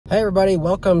Hey everybody,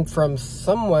 welcome from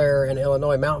somewhere in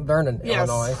Illinois, Mount Vernon, yes.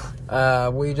 Illinois.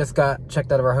 We just got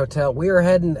checked out of our hotel. We are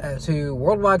heading to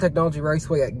Worldwide Technology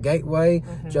Raceway at Gateway,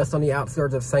 just on the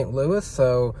outskirts of St. Louis.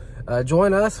 So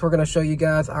join us. We're going to show you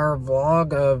guys our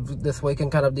vlog of this week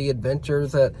and kind of the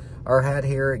adventures that are had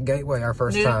here at Gateway, our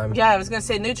first time. Yeah, I was going to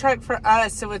say new track for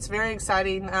us, so it's very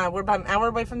exciting. We're about an hour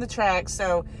away from the track,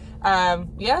 so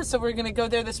yeah, so we're going to go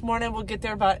there this morning. We'll get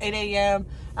there about 8 a.m.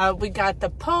 We got the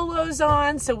polos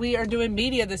on, so we are doing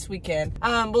media this weekend.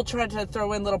 We'll try to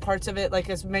throw in little parts of it, like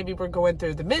as maybe we're going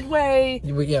through the midway.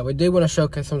 Yeah, we do want to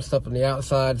showcase some stuff on the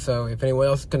outside, so if anyone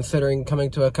else is considering coming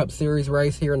to a Cup Series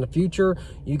race here in the future,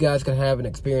 you guys can have an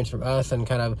experience from us and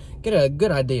kind of get a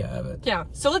good idea of it. Yeah,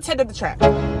 so let's head to the track.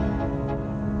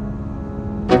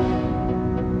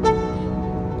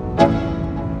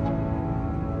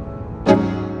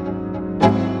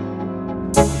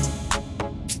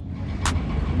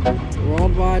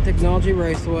 Worldwide Technology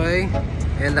Raceway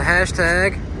and the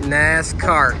hashtag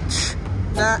NASCAR.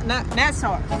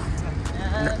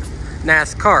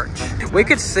 NASCAR. We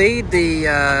could see the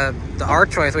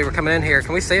archway as we were coming in here.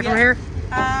 Can we see it from here?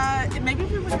 Maybe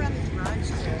if we went around the garage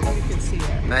here, we could see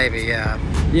it. Maybe, yeah.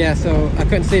 Yeah, so I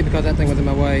couldn't see it because that thing was in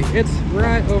my way. It's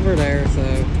right over there, so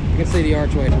you can see the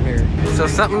archway from here. So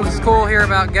something's cool here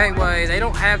about Gateway. They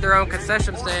don't have their own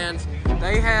concession stands.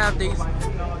 They have these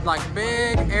like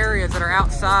big areas that are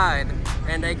outside,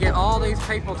 and they get all these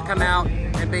people to come out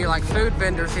and be like food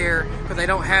vendors here because they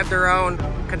don't have their own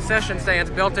concession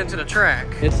stands built into the track.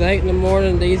 It's 8 in the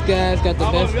morning. These guys got the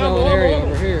best smelling area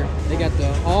over here. They got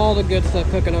all the good stuff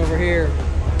cooking over here.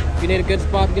 If you need a good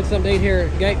spot to get something to eat here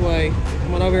at Gateway,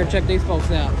 come on over here and check these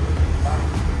folks out.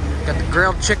 Got the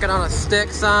grilled chicken on a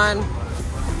stick sign.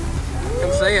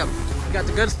 Come see them. Got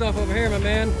the good stuff over here, my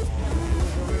man.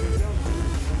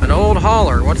 An old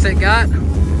hauler. What's it got?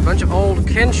 A bunch of old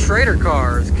Ken Schrader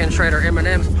cars. Ken Schrader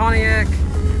M&M's Pontiac.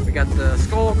 We got the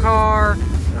Skull car.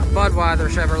 A Budweiser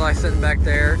Chevrolet sitting back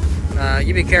there.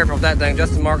 You be careful with that thing.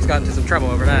 Justin Marks got into some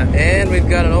trouble over that. And we've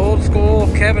got an old school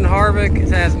Kevin Harvick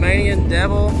Tasmanian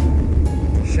Devil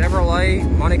Chevrolet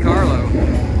Monte Carlo.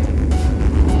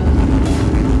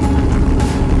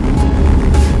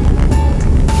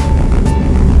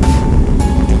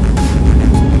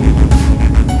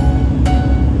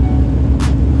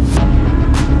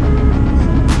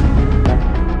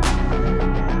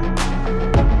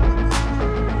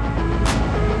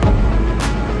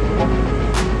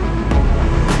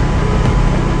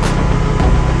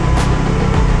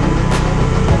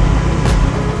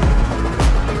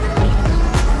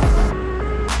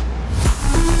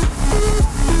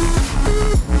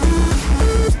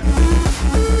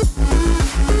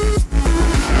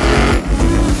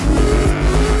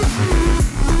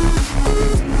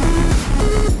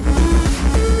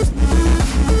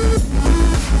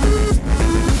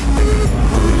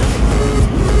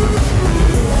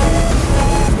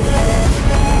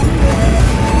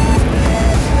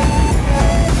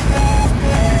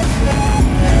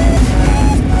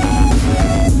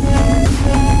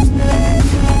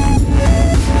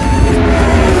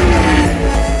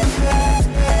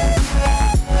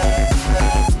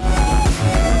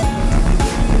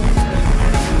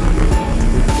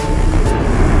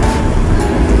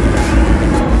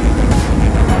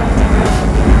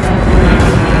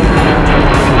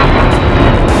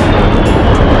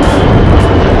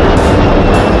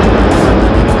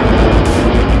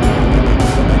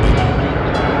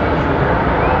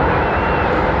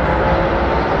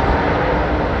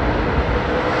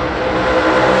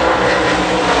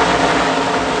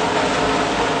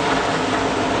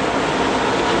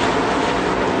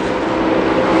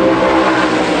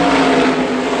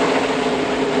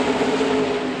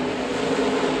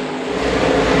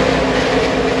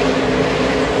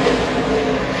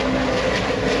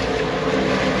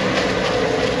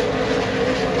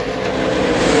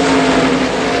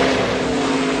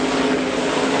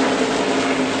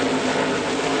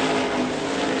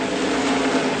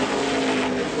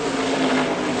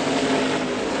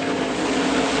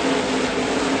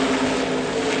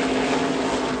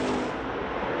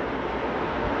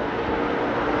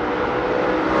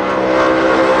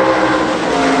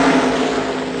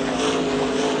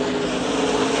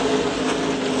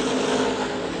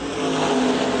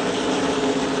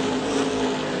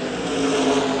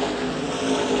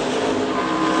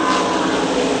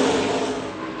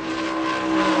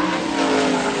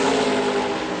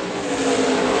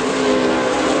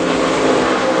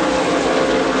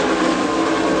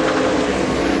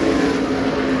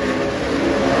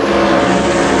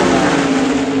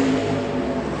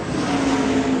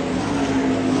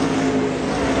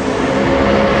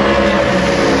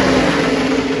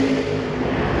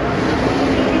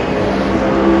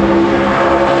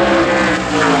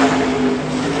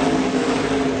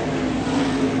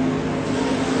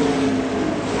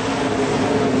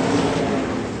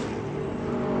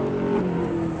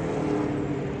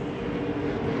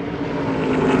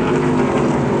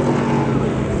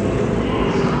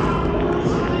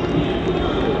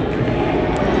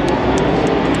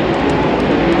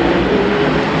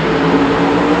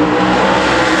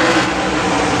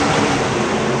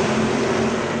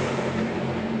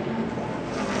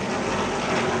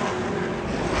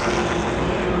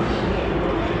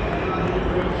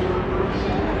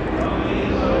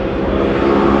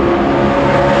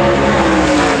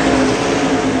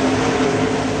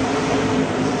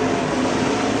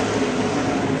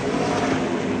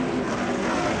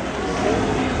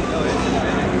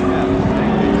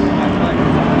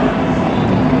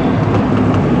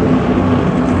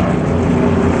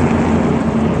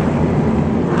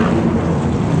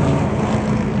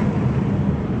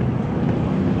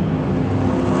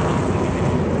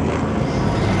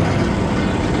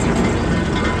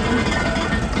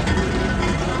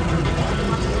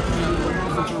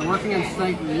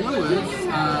 Louis,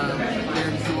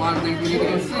 there's a lot of things we need to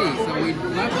go see. So we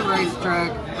left the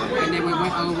racetrack, and then we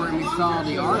went over and we saw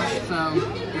the arch. So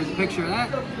there's a picture of that.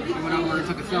 We went over and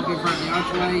took a selfie in front of the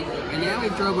archway, and now we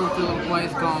drove over to a little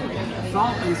place called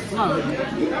Salt and Smoke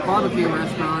barbecue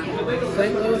restaurant.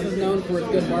 St. Louis is known for its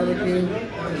good barbecue,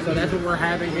 so that's what we're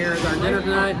having here as our dinner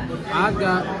tonight. I've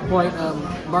got a plate of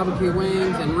barbecue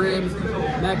wings and ribs,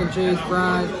 mac and cheese,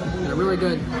 fries, and a really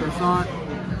good croissant.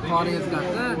 Claudia's got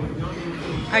that.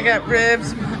 I got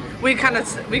ribs. We kind of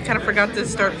forgot to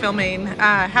start filming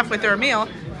halfway through our meal,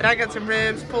 but I got some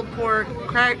ribs, pulled pork,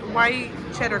 white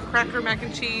cheddar cracker mac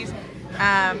and cheese,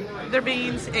 their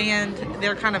beans, and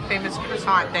their kind of famous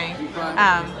croissant thing.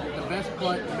 The best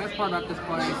part about this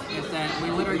place is that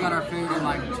we literally got our food in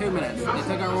like 2 minutes.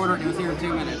 They took our order and it was here in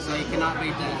 2 minutes, so you cannot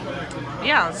beat that.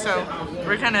 Yeah, so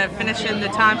we're kind of finishing the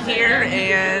time here,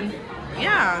 and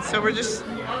yeah, so we're just,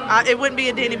 it wouldn't be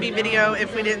a Danny B video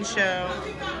if we didn't show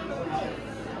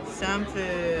some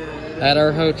food. At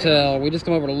our hotel, we just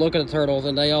come over to look at the turtles,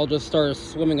 and they all just started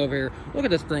swimming over here. Look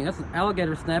at this thing. That's an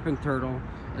alligator snapping turtle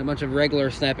and a bunch of regular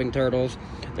snapping turtles.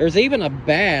 There's even a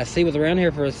bass. He was around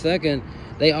here for a second.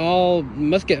 They all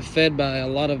must get fed by a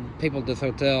lot of people at this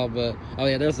hotel, but oh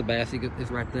yeah, there's the bass.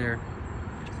 It's right there.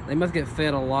 They must get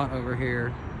fed a lot over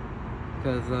here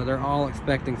because they're all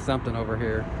expecting something over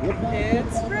here.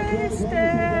 It's race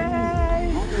day!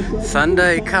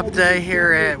 Sunday Cup Day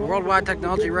here at Worldwide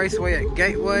Technology Raceway at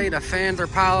Gateway. The fans are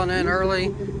piling in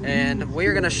early, and we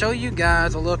are going to show you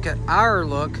guys a look at our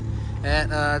look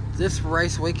at this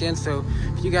race weekend. So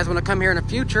if you guys want to come here in the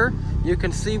future, you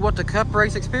can see what the Cup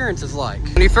race experience is like.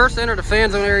 When you first enter the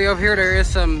FanZone area over here, there is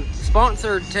some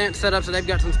sponsored tent set up. So they've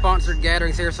got some sponsored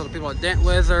gatherings here. So the people at Dent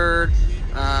Wizard,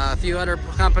 a few other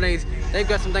companies, they've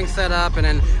got some things set up. And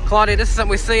then Claudia, this is something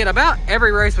we see at about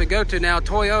every race we go to now.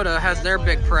 Toyota has their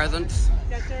big presence.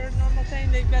 Got their normal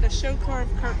thing. They've got a show car of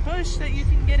Kurt Busch that you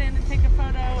can get in and take a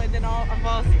photo, and then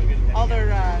all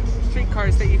their street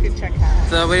cars that you can check out.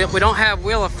 So we don't have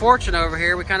Wheel of Fortune over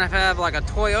here. We kind of have like a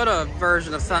Toyota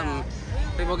version of something.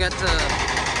 People get to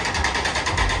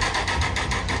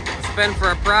spin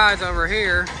for a prize over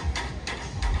here.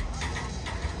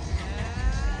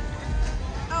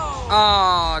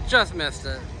 Oh, just missed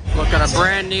it. Look at a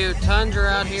brand new Tundra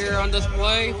out here on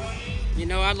display. You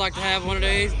know, I'd like to have one of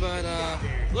these, but a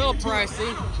little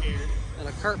pricey. And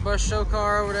a Kurt Busch show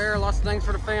car over there. Lots of things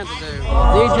for the fans to do.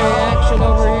 DJ action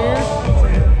over here.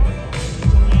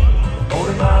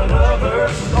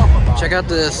 Check out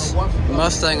this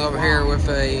Mustang over here with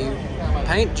a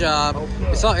paint job.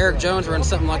 We saw Eric Jones run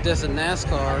something like this in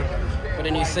NASCAR. But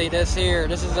then you see this here.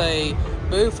 This is a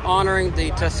booth honoring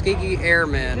the Tuskegee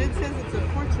Airmen. It says it's a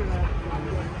portrait of.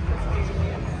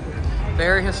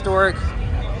 Very historic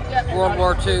World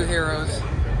War II heroes.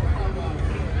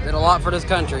 Did a lot for this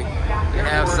country. We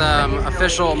have some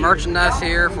official merchandise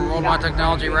here from Worldwide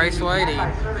Technology Raceway.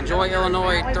 The Enjoy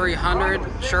Illinois 300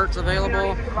 shirts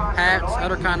available, hats,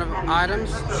 other kind of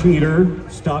items. Cheater,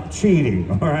 stop cheating,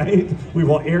 all right? We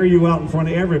will air you out in front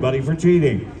of everybody for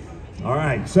cheating. All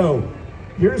right, so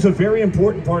here's a very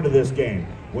important part of this game.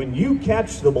 When you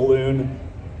catch the balloon,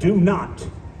 do not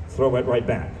throw it right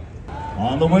back.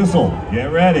 On the whistle,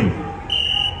 get ready.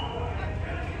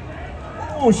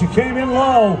 Oh, she came in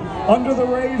low, under the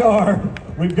radar.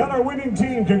 We've got our winning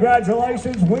team.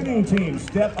 Congratulations, winning team.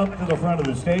 Step up to the front of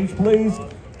the stage, please.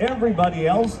 Everybody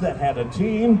else that had a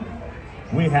team,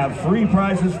 we have free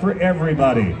prizes for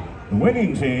everybody. The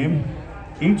winning team,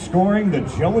 each scoring the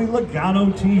Joey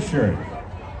Logano t-shirt.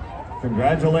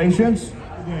 Congratulations.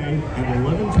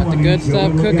 Got the good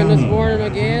stuff cooking this morning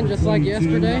again, just like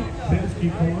yesterday.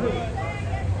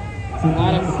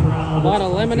 A lot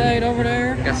of lemonade over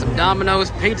there. Got some Domino's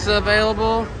pizza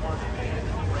available.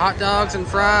 Hot dogs and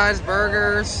fries,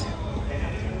 burgers.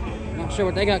 Not sure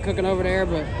what they got cooking over there,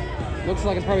 but looks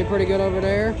like it's probably pretty good over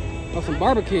there. Oh, some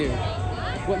barbecue.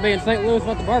 Wouldn't be in St. Louis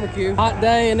without the barbecue. Hot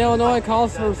day in Illinois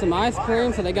calls for some ice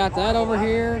cream, so they got that over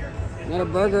here. Another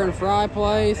burger and fry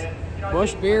place.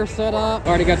 Busch beer set up.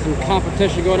 Already got some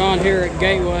competition going on here at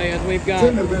Gateway as we've got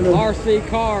RC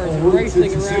cars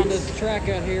racing around this track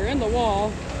out here in the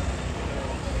wall.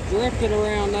 Drifting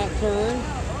around that turn.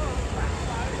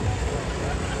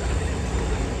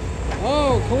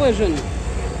 Oh, collision.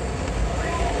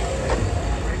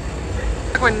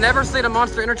 We never see the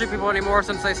Monster Energy people anymore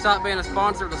since they stopped being a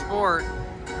sponsor of the sport.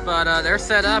 But they're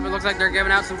set up. It looks like they're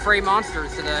giving out some free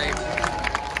Monsters today.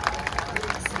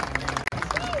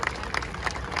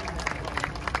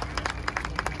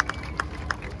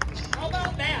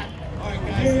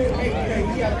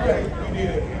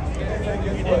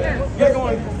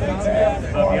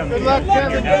 Good luck,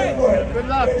 Kevin. Good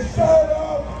luck.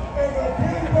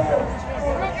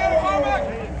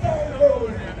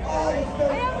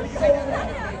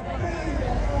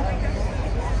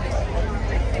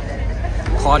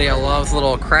 Claudia loves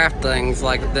little craft things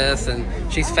like this, and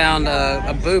she's found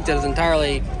a booth that is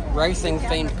entirely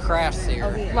racing-themed crafts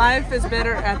here. Life is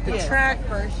better at the track,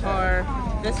 or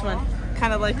this one,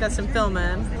 kind of like us in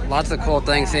filming. Lots of cool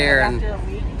things here, and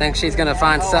I think she's going to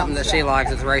find something that she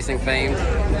likes that's racing-themed.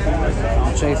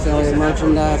 Chase Elliott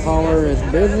merchandise hauler is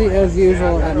busy as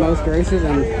usual at most races,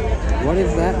 and what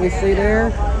is that we see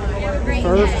there?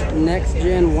 First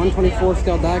next-gen 124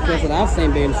 scale diecast that I've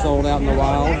seen being sold out in the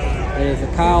wild. It is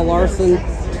a Kyle Larson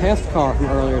test car from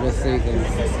earlier this season.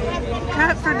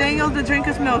 Cup for Daniel to drink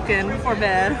his milk in before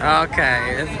bed.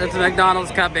 Okay, it's a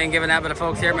McDonald's cup being given out by the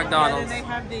folks here at McDonald's. And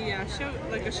then they have the show,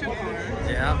 like a show car.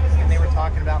 Yeah. And they were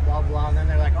talking about blah, blah, and then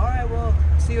they're like, all right, well,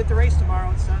 see you at the race tomorrow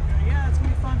and stuff. And yeah, it's going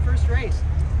to be fun, first race.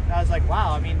 And I was like,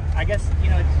 wow, I mean, I guess, you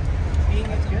know, being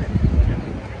it's good.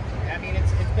 I mean,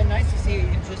 it's been nice to see,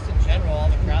 just in general, all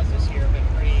the crowds this year have been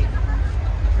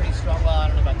pretty strong. Well, I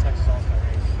don't know about Texas All-Star race.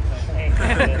 But, hey,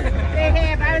 They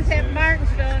have. I was at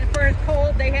Martinsville, and for it's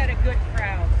cold, they had a good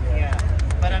crowd. yeah.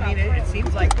 But I mean, it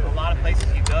seems like a lot of places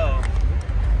you go,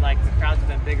 like the crowds have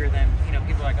been bigger than, you know,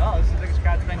 people are like, oh, this is the biggest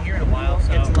crowd's been here in a while. So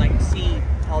get to like see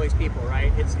all these people,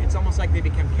 right? It's almost like they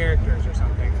become characters or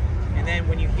something. And then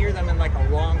when you hear them in like a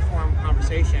long form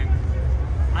conversation,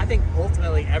 I think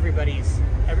ultimately everybody's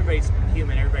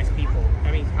human, everybody's people.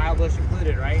 I mean, Kyle Busch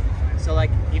included, right? So like,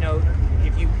 you know,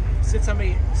 if you sit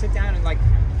down and like,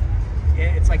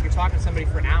 it's like you're talking to somebody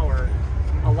for an hour,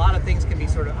 a lot of things can be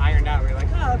sort of ironed out where you're like,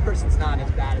 oh, that person's not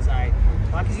as bad as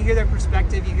because you hear their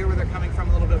perspective, you hear where they're coming from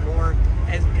a little bit more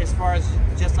as far as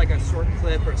just like a short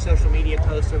clip or a social media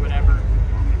post or whatever.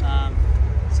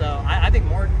 So I think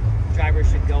more drivers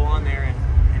should go on there and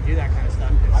do that kind of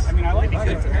stuff. I mean, I like it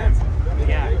good for them.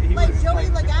 Yeah. Like Joey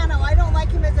Logano, I don't like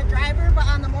him as a driver, but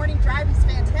on the morning drive, he's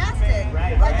fantastic.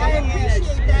 Right. Like, I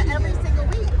appreciate that every single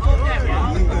week.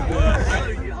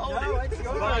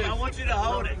 I want you to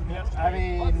hold it. I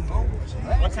mean,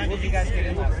 what time did you guys get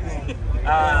in last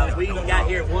night? We got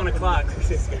here at 1 o'clock.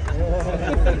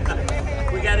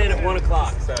 We got in at 1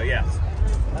 o'clock, so yeah.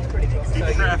 That's pretty good. Keep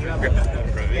the traffic.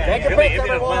 Take your pick,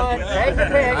 everyone. Take your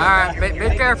pick. All right, be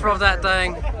careful of that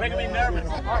thing. Making me nervous.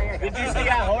 Did you see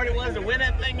how hard it was to win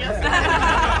that thing yesterday?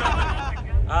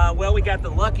 Well, we got the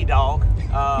lucky dog.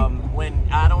 When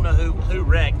I don't know who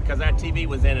wrecked because our TV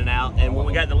was in and out, and when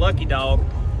we got the lucky dog,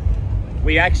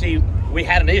 we had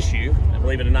an issue.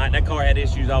 Believe it or not, that car had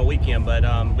issues all weekend. But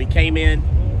we came in,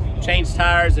 changed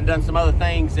tires, and done some other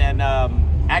things, and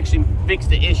actually fixed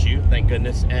the issue, thank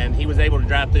goodness, and he was able to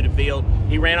drive through the field.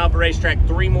 He ran off the racetrack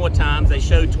 3 more times. They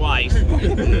showed twice.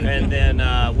 And then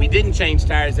we didn't change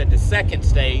tires at the second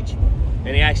stage, and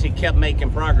he actually kept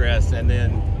making progress. And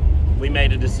then we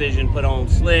made a decision, put on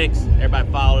slicks, everybody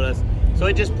followed us. So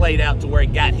it just played out to where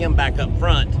it got him back up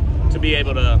front to be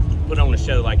able to put on a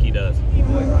show like he does.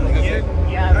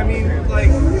 Yeah, I mean,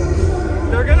 like,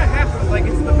 they're gonna have to, like,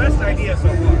 it's the best idea so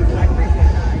far. I appreciate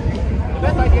that. The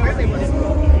best idea would be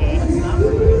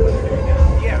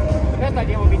the best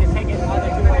idea would be to take it either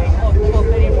to a close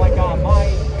stadium like my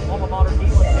alma mater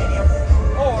Dealer Stadium,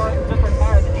 or just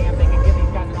retire the damn thing and give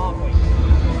these guys an off week.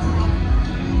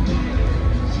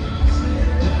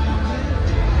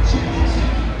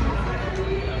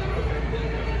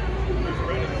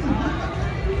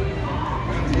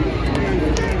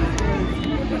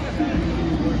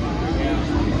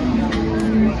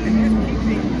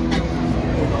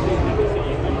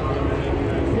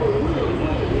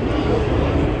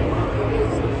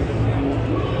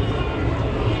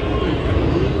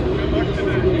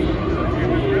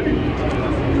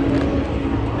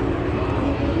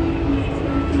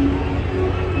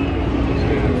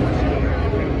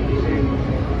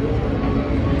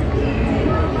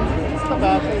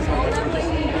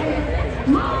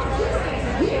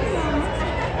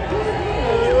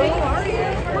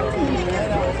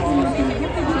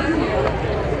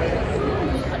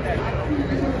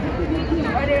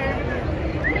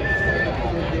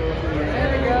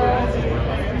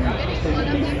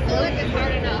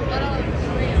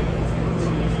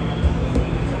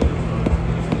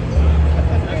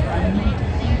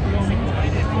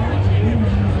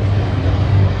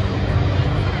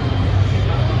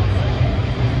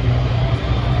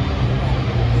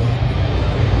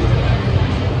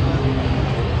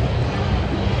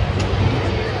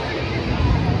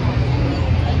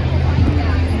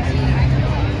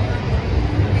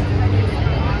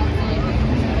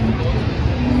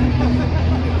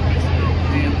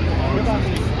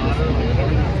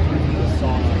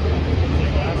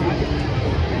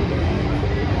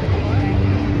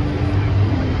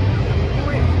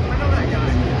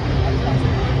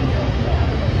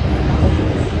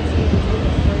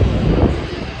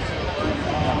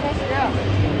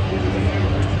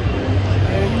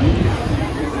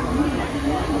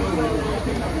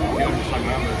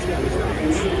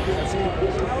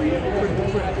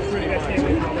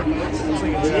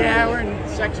 Yeah, we're in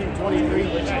section 23,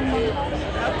 which is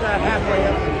about halfway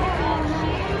up.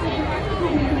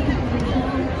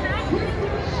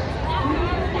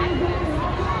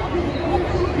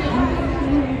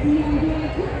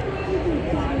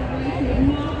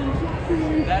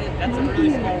 That's a really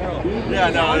small world. Yeah,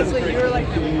 no, honestly, you're like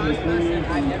the first person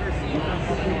I've ever seen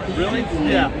from Really?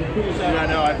 Yeah. Yeah,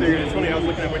 no, I figured it's funny. I was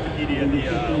looking at Wikipedia,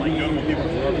 the like notable people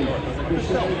from North North. I was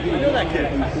like, I know that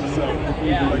kid. So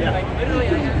yeah, yeah. like literally,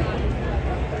 I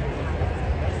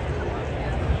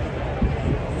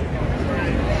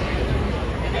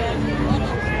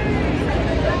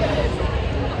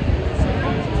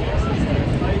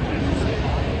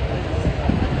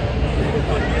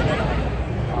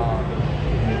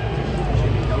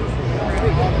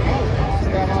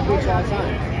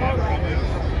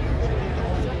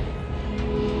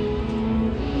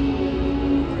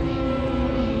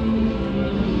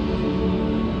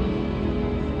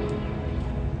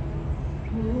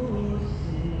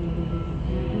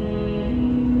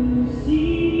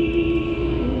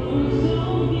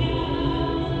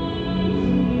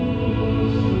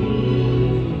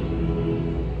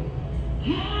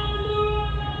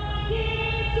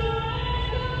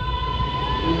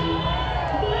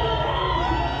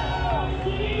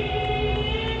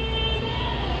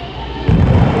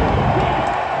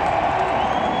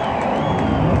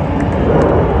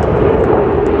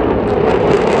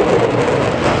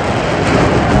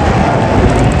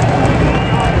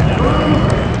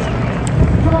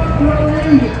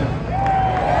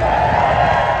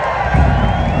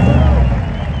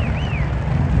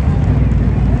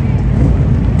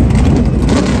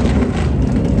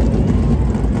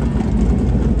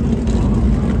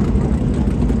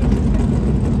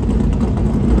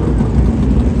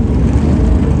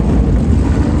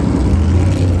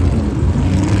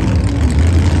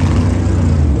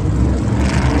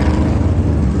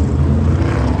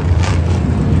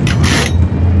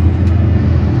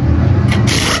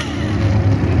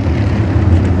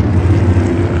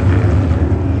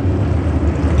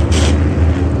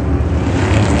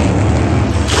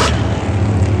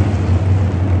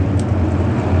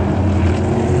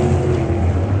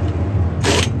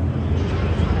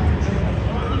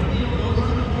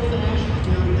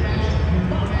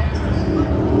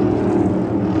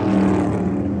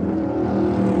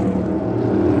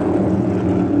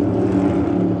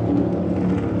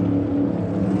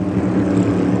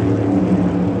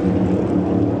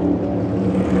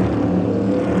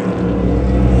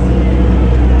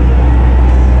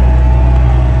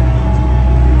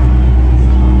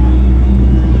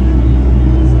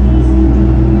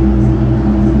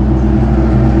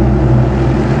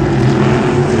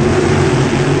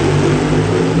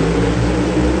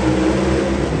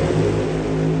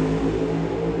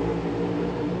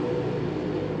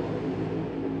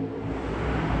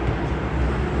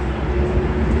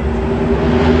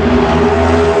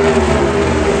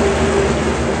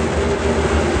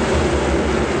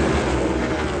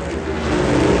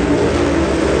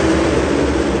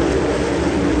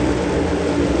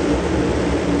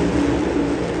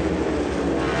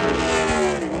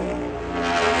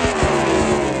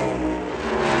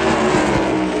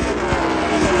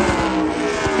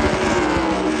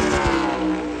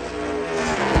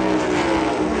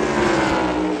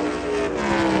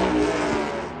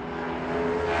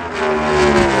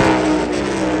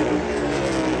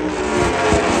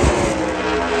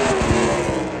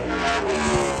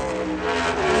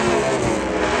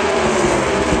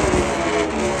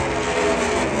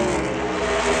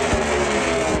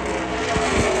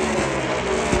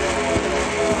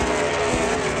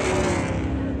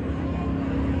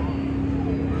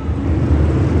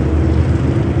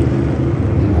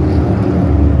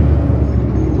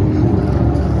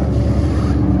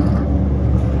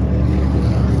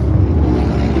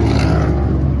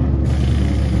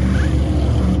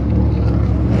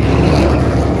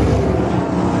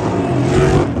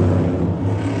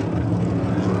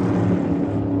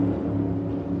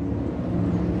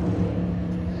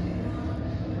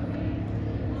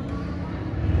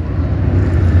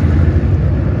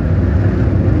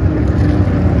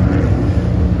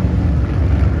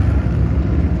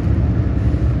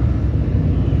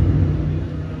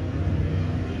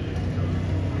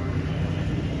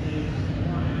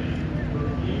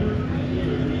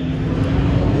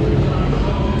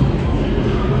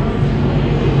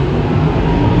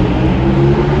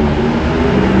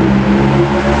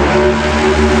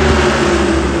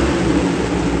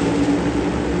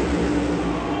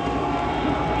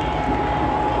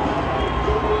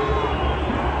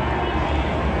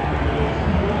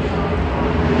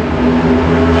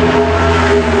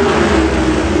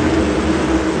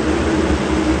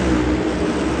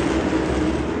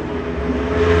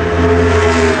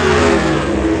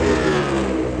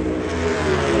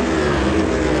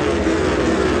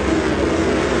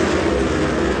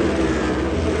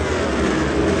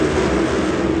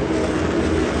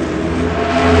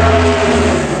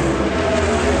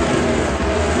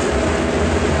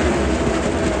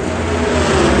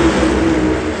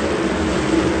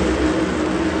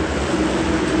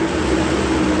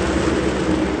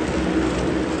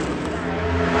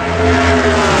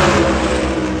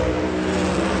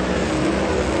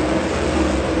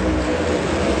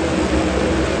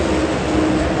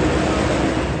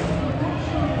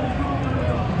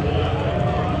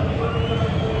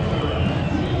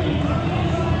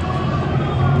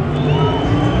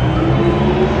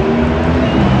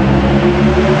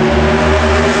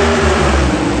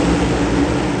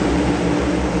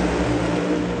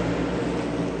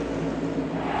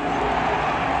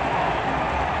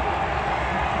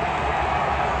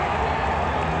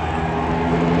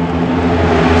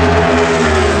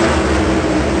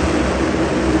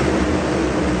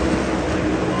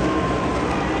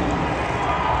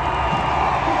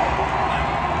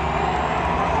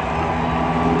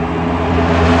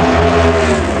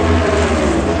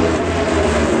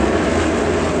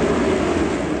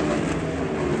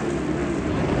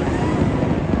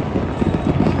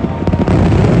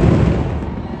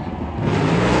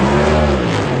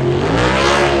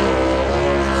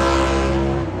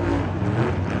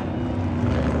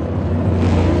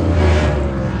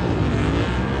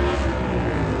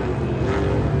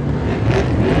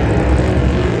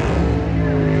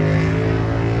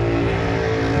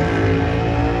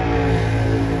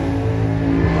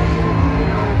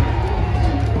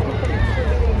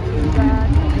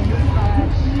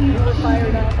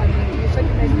I mean, you said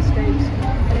you made mistakes.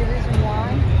 Any reason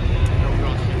why?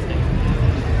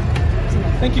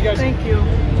 Thank you, guys. Thank you.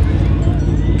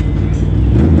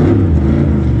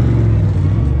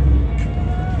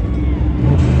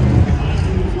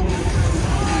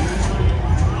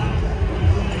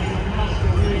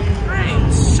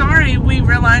 Sorry, we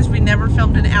realized we never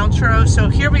filmed an outro, so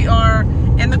here we are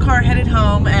in the car headed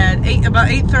home at about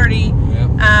 8:30. Yep.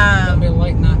 It's gonna be a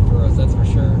late night for us, that's for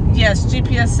sure. Yes,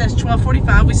 GPS says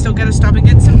 12:45. We still got to stop and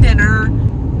get some dinner.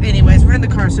 Anyways, we're in the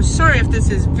car, so sorry if this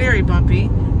is very bumpy.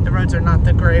 The roads are not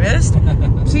the greatest.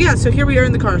 So yeah, so here we are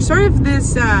in the car. Sorry if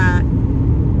this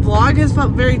vlog has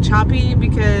felt very choppy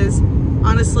because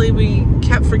honestly we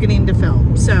kept forgetting to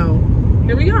film. So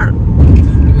here we are.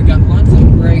 We got lots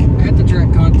of great at the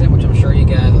track content, which I'm sure you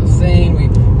guys have seen. We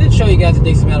did show you guys a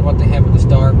decent amount of what they have at the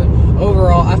start, but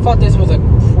overall, I thought this was a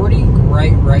pretty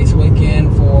great race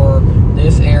weekend for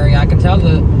this area. I can tell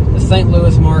the St.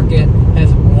 Louis market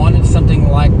has wanted something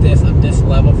like this at this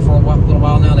level for a little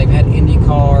while now. They've had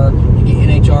IndyCar,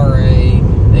 NHRA,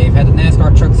 they've had the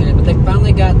NASCAR Truck Series, but they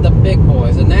finally got the big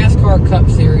boys, the NASCAR Cup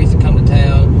Series to come to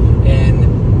town.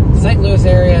 And St. Louis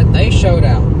area, they showed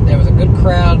out. There was a good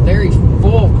crowd, very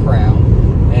full crowd,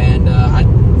 and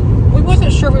we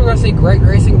wasn't sure if we were going to see great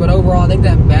racing, but overall I think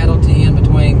that battle to end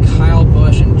between Kyle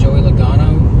Busch and Joey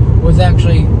Logano was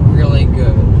actually really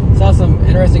good. Saw some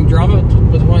interesting drama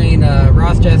between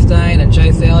Ross Chastain and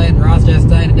Chase Elliott, and Ross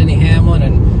Chastain and Denny Hamlin,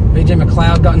 and BJ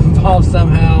McLeod got involved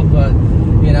somehow, but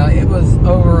you know, it was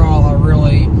overall a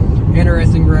really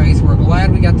interesting race. We're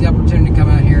glad we got the opportunity to come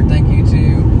out here. Thank you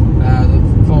to the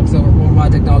folks over at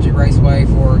Worldwide Technology Raceway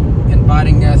for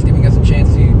inviting us, giving us a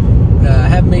chance to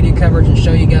have media coverage and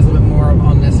show you guys a little bit more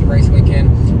on this race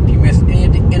weekend. If you missed any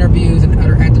of the interviews and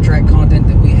other at the track content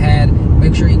that we had,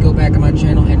 make sure you go back on my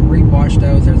channel and rewatch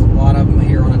those. There's a lot of them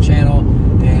here on the channel,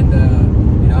 and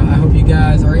you know, I hope you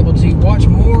guys are able to watch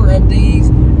more of these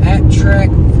at track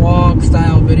vlog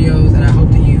style videos, and I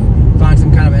hope that you find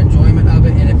some kind of enjoyment of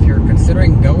it. And if you're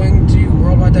considering going to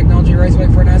Worldwide Technology Raceway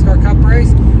for a NASCAR Cup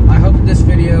race, I hope that this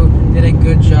video did a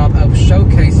good job of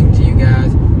showcasing to you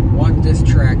guys what this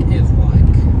track is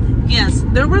like. Yes,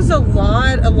 there was a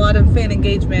lot of fan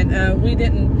engagement. We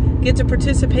didn't get to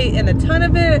participate in a ton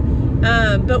of it,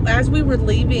 but as we were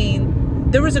leaving,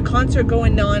 there was a concert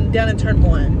going on down in Turn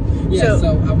 1. Yeah,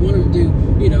 so I wanted to do,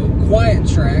 you know, quiet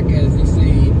track, as you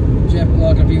see Jeff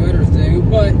Gluck and a few others do,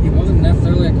 but it wasn't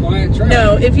necessarily a quiet track.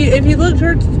 No, if you look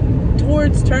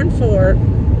towards Turn 4,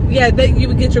 yeah, that you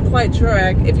would get your quiet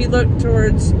track. If you look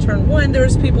towards Turn 1, there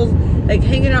was people like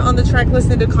hanging out on the track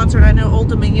listening to a concert. I know Old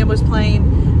Dominion was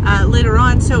playing later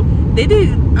on, so they did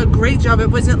a great job. It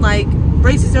wasn't like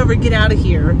race is over, get out of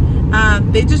here.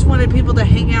 They just wanted people to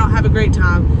hang out, have a great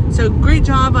time. So great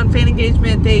job on fan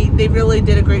engagement. They really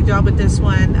did a great job with this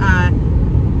one.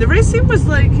 The racing was,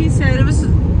 like he said, it was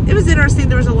interesting.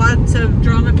 There was a lot of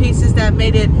drama pieces that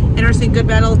made it interesting. Good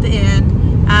battle at the end.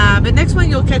 But next one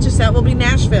you'll catch us at will be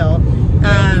Nashville.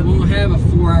 We won't have a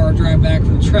 4-hour drive back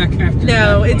from the track after.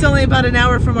 No, it's only about an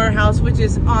hour from our house, which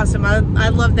is awesome. I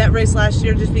loved that race last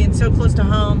year, just being so close to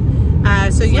home.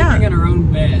 So yeah, sleeping in our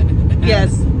own bed.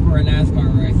 Yes, for a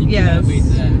NASCAR race. You cannot beat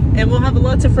that. And we'll have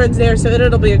lots of friends there, so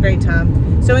it'll be a great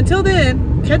time. So until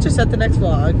then, catch us at the next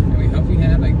vlog. And we hope you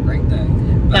have a great day.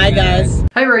 Bye guys.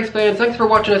 Hey race fans, thanks for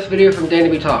watching this video from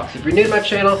DannyBTalks. If you're new to my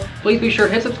channel, please be sure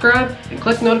to hit subscribe and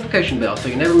click the notification bell so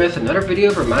you never miss another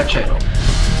video from my channel.